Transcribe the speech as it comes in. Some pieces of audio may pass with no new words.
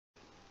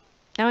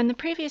Now, in the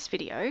previous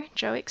video,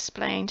 Joe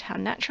explained how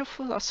natural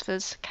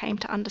philosophers came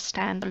to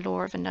understand the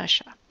law of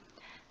inertia,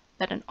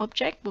 that an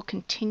object will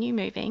continue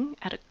moving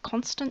at a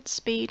constant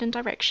speed and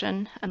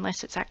direction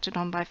unless it's acted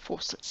on by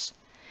forces.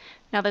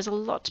 Now, there's a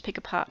lot to pick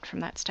apart from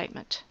that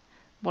statement.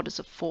 What is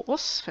a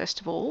force, first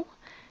of all?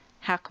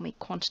 How can we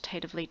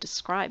quantitatively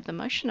describe the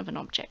motion of an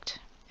object?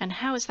 And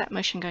how is that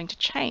motion going to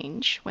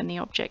change when the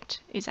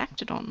object is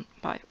acted on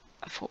by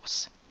a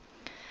force?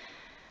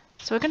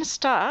 So we're going to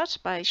start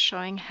by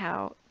showing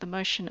how the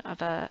motion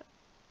of a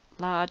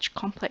large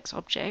complex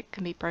object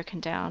can be broken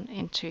down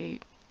into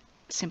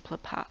simpler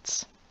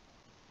parts.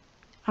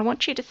 I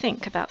want you to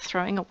think about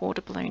throwing a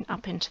water balloon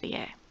up into the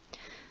air.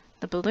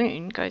 The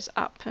balloon goes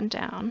up and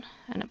down,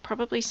 and it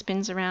probably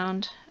spins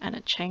around and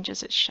it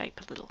changes its shape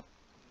a little.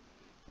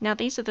 Now,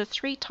 these are the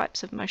three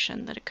types of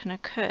motion that can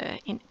occur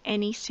in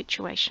any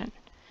situation,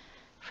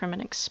 from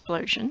an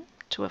explosion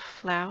to a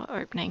flower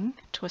opening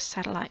to a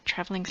satellite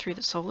traveling through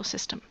the solar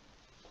system.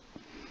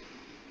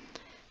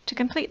 To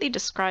completely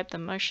describe the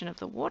motion of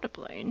the water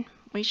balloon,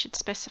 we should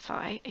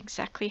specify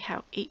exactly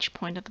how each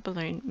point of the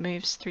balloon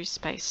moves through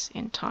space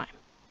in time.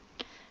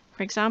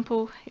 For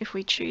example, if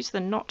we choose the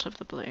knot of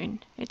the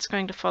balloon, it's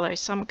going to follow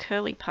some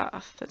curly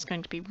path that's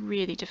going to be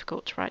really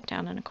difficult to write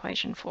down an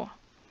equation for.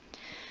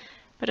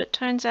 But it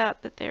turns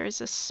out that there is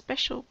a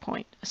special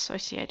point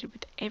associated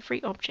with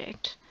every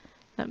object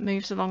that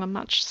moves along a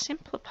much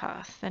simpler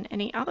path than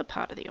any other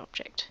part of the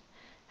object,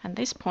 and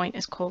this point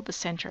is called the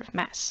center of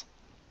mass.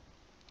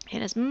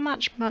 It is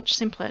much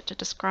simpler to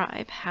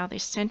describe how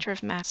this center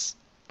of mass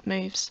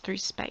moves through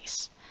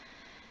space.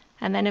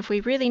 And then if we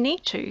really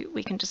need to,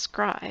 we can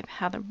describe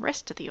how the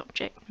rest of the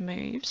object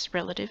moves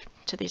relative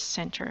to this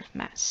center of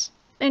mass.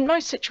 In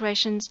most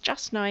situations,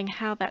 just knowing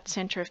how that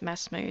center of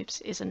mass moves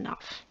is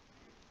enough.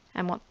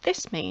 And what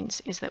this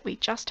means is that we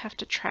just have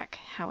to track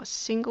how a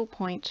single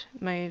point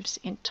moves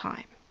in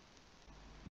time.